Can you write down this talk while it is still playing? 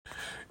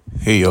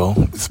Hey yo,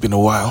 it's been a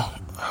while.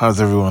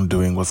 How's everyone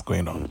doing? What's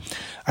going on?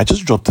 I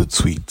just dropped a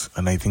tweet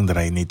and I think that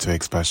I need to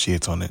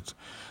expatiate on it.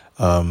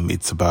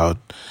 It's about,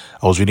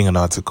 I was reading an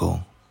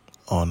article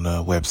on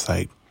a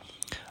website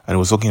and it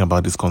was talking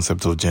about this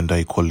concept of gender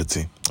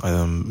equality.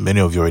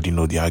 Many of you already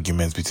know the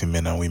arguments between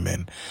men and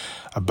women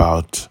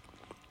about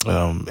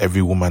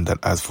every woman that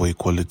asks for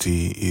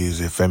equality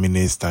is a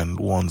feminist and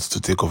wants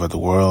to take over the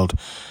world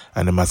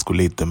and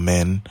emasculate the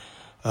men.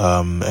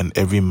 And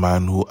every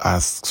man who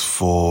asks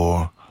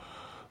for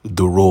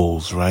the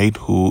roles, right?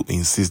 Who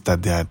insist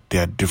that there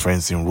are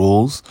difference in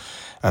roles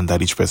and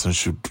that each person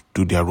should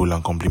do their role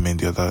and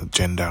complement the other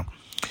gender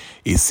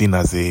is seen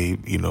as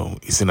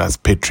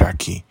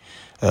patriarchy,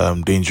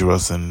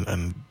 dangerous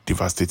and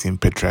devastating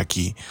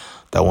patriarchy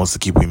that wants to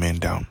keep women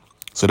down.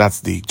 So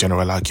that's the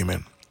general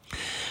argument.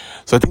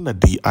 So I think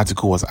that the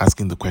article was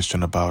asking the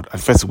question about, at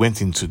first it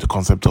went into the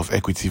concept of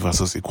equity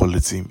versus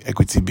equality,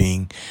 equity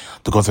being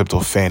the concept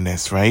of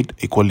fairness, right?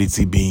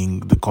 Equality being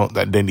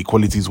then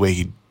equality is where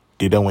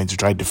they then went to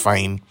try to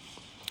define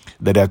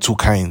that there are two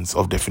kinds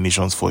of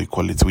definitions for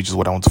equality, which is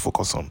what I want to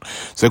focus on.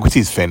 So equity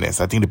is fairness.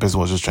 I think the person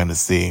was just trying to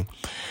say,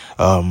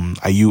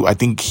 I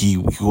think he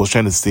was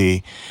trying to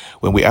say,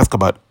 when we ask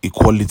about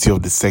equality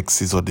of the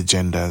sexes or the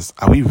genders,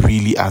 are we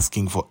really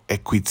asking for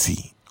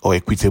equity or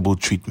equitable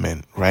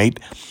treatment, right?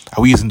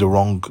 Are we using the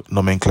wrong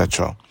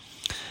nomenclature?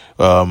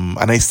 And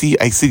I see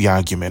the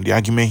argument. The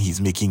argument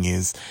he's making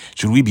is,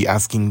 should we be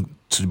asking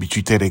to be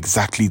treated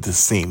exactly the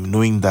same,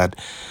 knowing that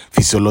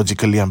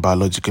physiologically and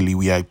biologically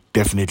we are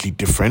definitely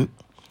different.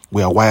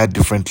 We are wired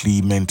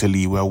differently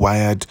mentally, we are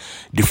wired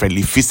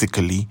differently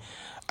physically,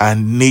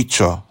 and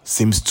nature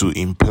seems to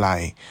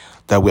imply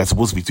that we are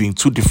supposed to be doing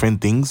two different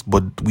things,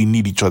 but we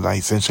need each other,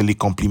 essentially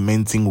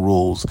complementing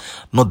roles,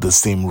 not the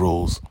same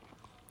roles.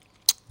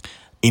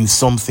 In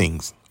some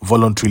things,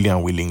 voluntarily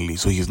and willingly.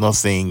 So he's not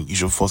saying you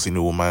should force a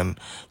woman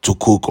to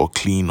cook or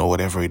clean or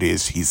whatever it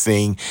is. He's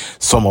saying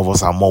some of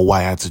us are more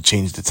wired to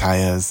change the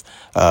tires,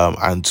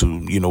 and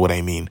to, you know what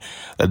I mean,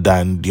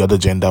 than the other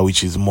gender,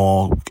 which is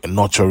more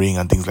nurturing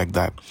and things like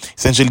that.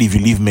 Essentially, if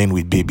you leave men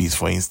with babies,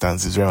 for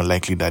instance, it's very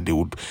unlikely that they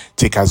would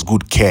take as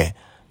good care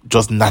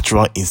just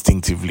natural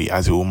instinctively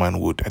as a woman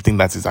would. I think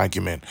that's his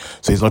argument.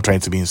 So he's not trying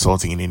to be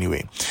insulting in any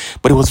way.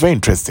 But it was very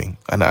interesting.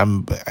 And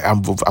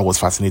I was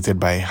fascinated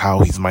by how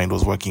his mind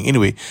was working.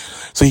 Anyway,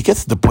 so he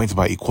gets to the point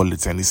about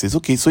equality and he says,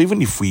 okay, so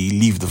even if we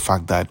leave the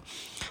fact that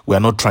we are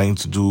not trying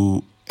to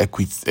do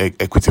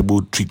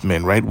equitable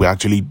treatment, right? We're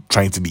actually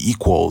trying to be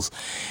equals.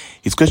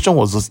 His question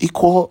was, does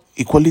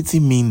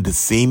equality mean the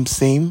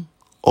same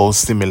or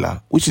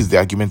similar? Which is the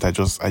argument I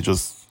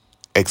just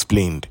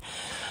explained.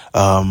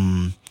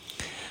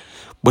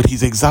 But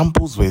his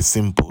examples were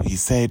simple. He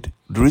said,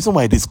 the reason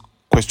why this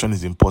question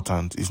is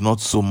important is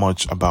not so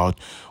much about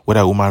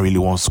whether a woman really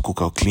wants to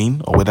cook or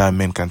clean or whether a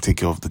man can take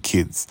care of the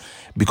kids,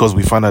 because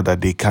we found out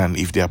that they can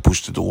if they are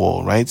pushed to the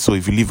wall, right? So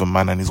if you leave a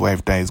man and his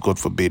wife dies, God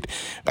forbid,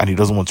 and he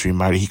doesn't want to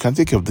remarry, he can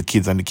take care of the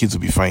kids and the kids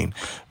will be fine.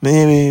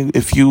 Maybe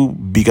a few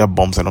bigger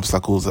bumps and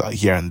obstacles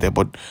here and there,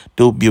 but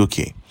they'll be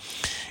okay.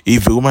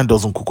 If a woman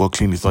doesn't cook or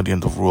clean, it's not the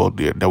end of the world.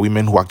 There are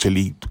women who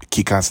actually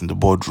kick ass in the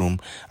boardroom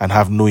and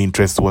have no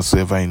interest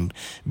whatsoever in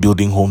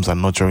building homes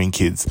and nurturing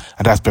kids.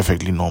 And that's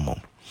perfectly normal.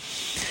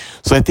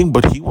 So I think,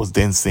 but he was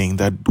then saying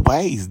that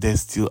why is there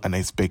still an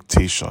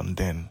expectation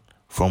then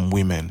from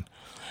women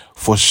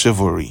for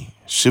chivalry?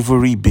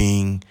 Chivalry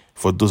being,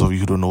 for those of you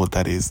who don't know what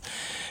that is,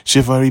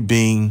 chivalry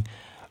being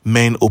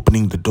men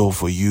opening the door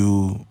for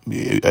you.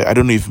 I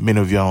don't know if many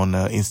of you are on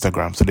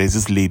Instagram. So there's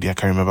this lady, I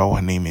can't remember what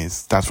her name is,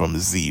 starts from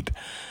Z,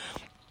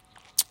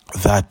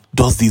 that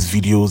does these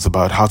videos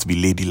about how to be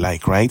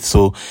ladylike, right?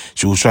 So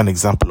she will show an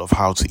example of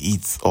how to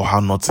eat or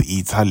how not to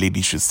eat, how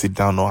ladies should sit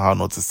down or how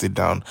not to sit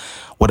down,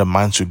 what a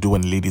man should do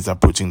when ladies are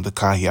approaching the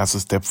car. He has to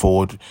step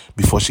forward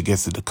before she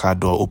gets to the car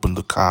door, open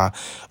the car.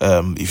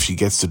 If she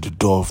gets to the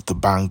door of the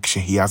bank,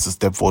 he has to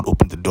step forward,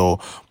 open the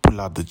door,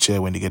 pull out the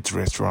chair when they get to the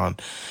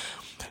restaurant.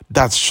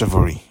 That's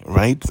chivalry,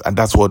 right? And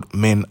that's what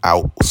men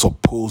are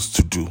supposed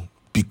to do,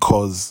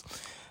 because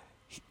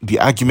the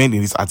argument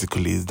in this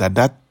article is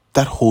that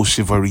whole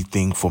chivalry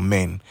thing for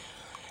men,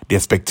 the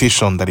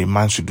expectation that a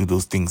man should do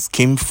those things,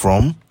 came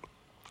from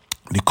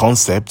the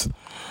concept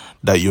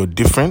that you're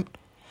different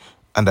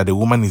and that a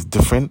woman is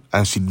different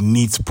and she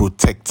needs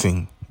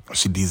protecting.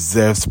 She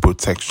deserves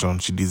protection.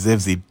 She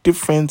deserves a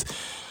different,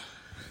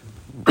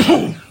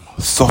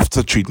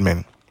 softer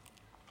treatment.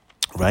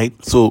 Right?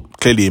 So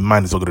clearly a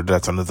man is not going to do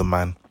that to another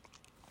man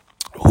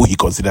who he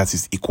considers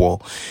his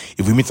equal.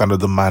 If we meet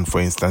another man,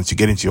 for instance, you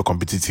get into your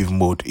competitive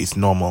mode, it's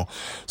normal.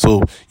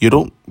 So you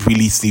don't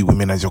really see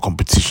women as your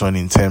competition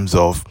in terms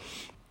of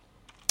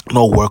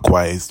not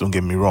work-wise, don't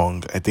get me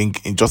wrong. I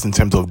think just in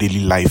terms of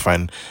daily life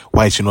and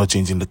why is she not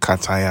changing the car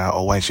tire,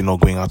 or why is she not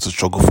going out to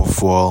struggle for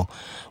fuel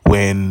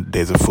when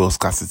there's a fuel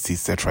scarcity,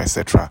 etc.,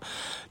 etc.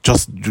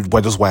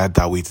 We're just wired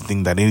that way to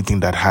think that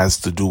anything that has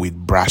to do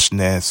with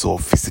brashness or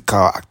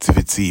physical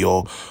activity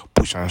or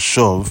push and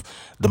shove,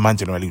 the man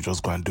generally will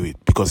just go and do it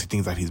because he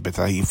thinks that he's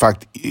better. In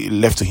fact,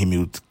 left to him, he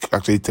would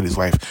actually tell his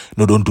wife,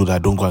 no, don't do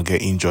that, don't go and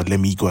get injured, let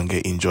me go and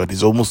get injured.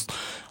 It's almost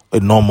a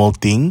normal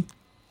thing,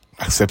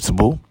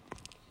 acceptable.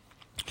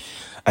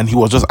 And he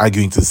was just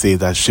arguing to say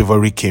that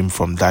chivalry came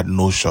from that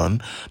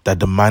notion that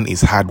the man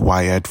is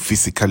hardwired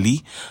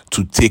physically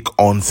to take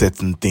on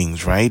certain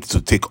things, right?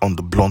 To take on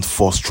the blunt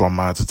force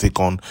trauma, to take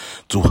on,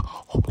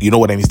 you know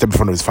what I mean, step in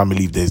front of his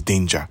family if there's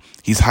danger.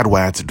 He's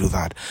hardwired to do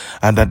that.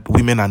 And that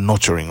women are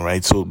nurturing,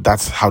 right? So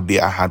that's how they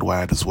are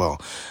hardwired as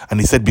well. And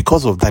he said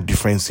because of that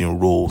difference in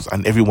roles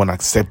and everyone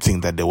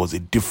accepting that there was a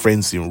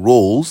difference in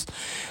roles,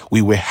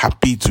 we were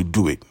happy to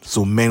do it.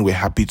 So men were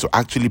happy to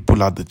actually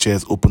pull out the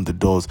chairs, open the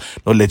doors,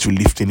 not let you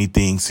lift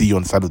anything, see you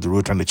on the side of the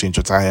road trying to change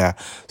your tire,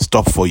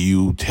 stop for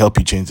you, to help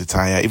you change the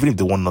tire, even if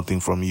they want nothing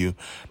from you.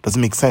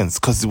 Doesn't make sense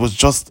because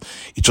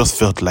it just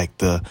felt like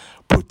the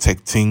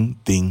protecting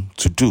thing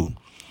to do.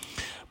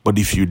 But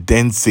if you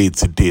then say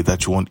today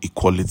that you want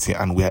equality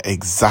and we are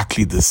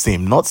exactly the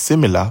same, not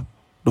similar,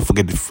 don't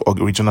forget the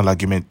original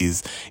argument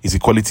is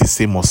equality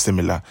same or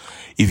similar?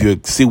 If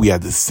you say we are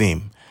the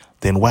same,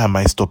 then why am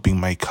I stopping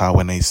my car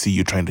when I see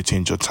you trying to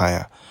change your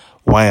tire?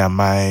 Why am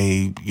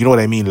I, you know what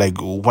I mean? Like,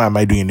 why am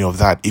I doing any of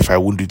that if I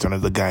wouldn't do it to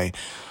another guy?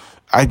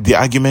 The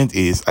argument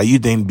is, are you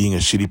then being a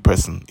shitty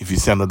person? If you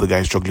see another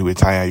guy struggling with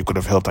tire, you could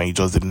have helped and you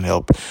just didn't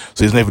help.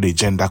 So it's not even a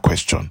gender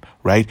question,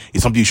 right?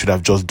 It's something you should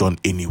have just done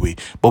anyway.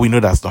 But we know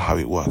that's not how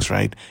it works,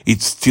 right?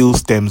 It still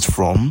stems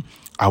from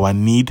our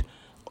need,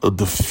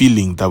 the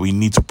feeling that we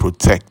need to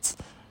protect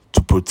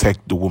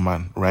the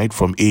woman, right?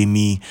 From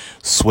any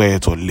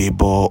sweat or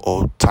labor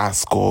or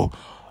task or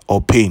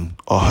pain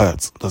or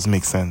hurt. Doesn't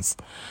make sense.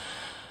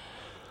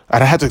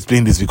 And I had to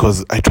explain this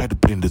because I tried to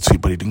put in the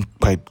tweet, but it didn't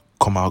quite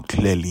come out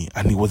clearly.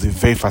 And it was a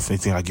very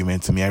fascinating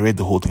argument to me. I read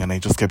the whole thing and I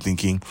just kept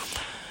thinking,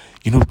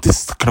 you know,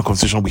 this kind of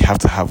conversation we have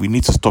to have. We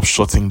need to stop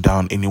shutting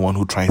down anyone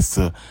who tries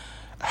to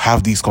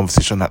have these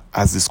conversations that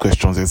ask these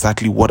questions.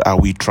 Exactly what are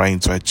we trying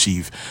to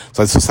achieve?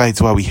 So as a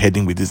society, where are we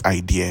heading with this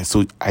idea?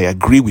 So I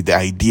agree with the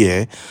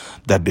idea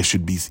that there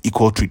should be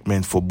equal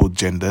treatment for both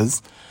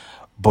genders.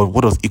 But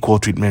what does equal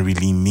treatment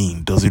really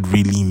mean? Does it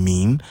really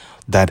mean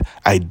that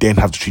I then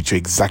have to treat you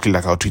exactly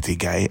like I'll treat a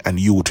guy and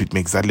you will treat me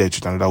exactly like I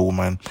treat another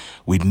woman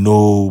with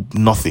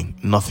nothing,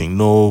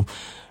 no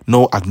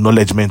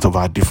acknowledgement of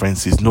our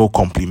differences, no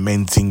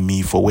complimenting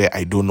me for where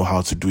I don't know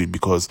how to do it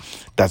because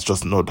that's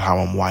just not how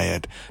I'm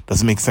wired?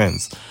 Does it make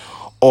sense?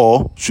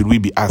 Or should we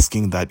be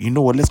asking that, you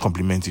know what, let's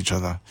compliment each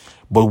other,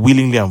 but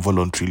willingly and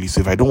voluntarily.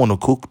 So if I don't want to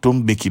cook,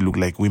 don't make it look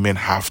like women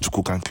have to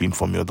cook and clean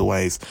for me.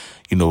 Otherwise,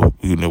 you know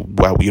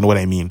what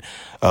I mean?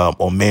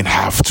 Or men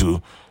have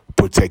to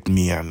protect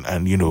me and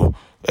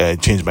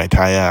change my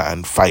tire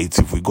and fight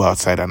if we go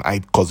outside and I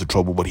cause the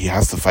trouble, but he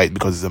has to fight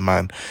because he's a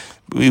man.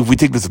 If we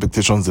take those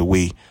expectations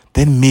away,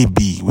 then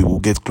maybe we will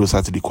get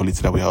closer to the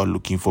equality that we are all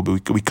looking for.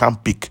 But we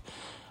can't pick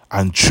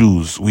and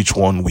choose which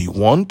one we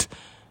want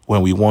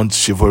when we want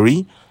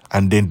chivalry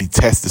and then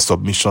detest the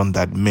submission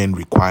that men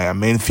require.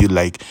 Men feel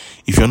like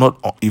if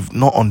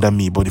not under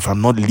me, but if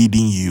I'm not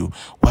leading you,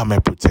 why am I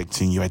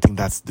protecting you? I think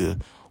that's the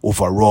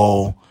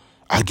overall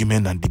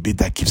argument and debate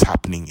that keeps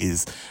happening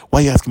is, why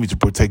are you asking me to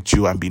protect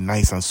you and be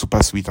nice and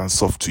super sweet and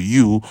soft to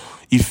you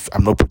if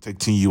I'm not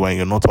protecting you and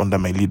you're not under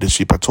my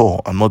leadership at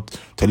all? I'm not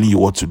telling you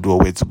what to do or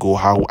where to go,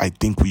 how I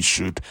think we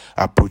should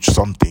approach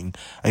something,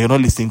 and you're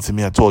not listening to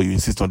me at all. You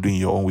insist on doing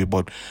your own way,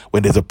 but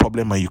when there's a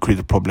problem and you create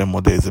a problem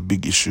or there's a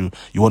big issue,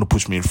 you want to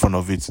push me in front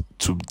of it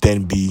to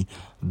then be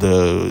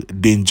the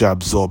danger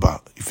absorber,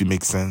 if it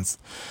makes sense.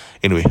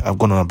 Anyway, I've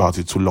gone on about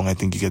it too long. I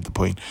think you get the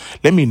point.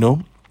 Let me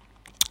know.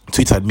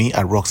 Tweet at me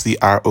at Roxzee,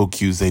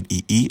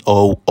 ROQZEE.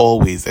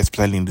 Always,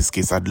 especially in this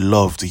case, I'd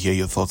love to hear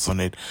your thoughts on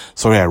it.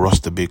 Sorry I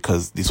rushed a bit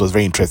because this was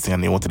very interesting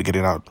and I wanted to get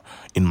it out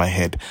in my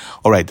head.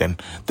 All right then.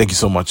 Thank you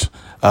so much.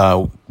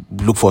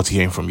 Look forward to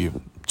hearing from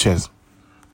you. Cheers.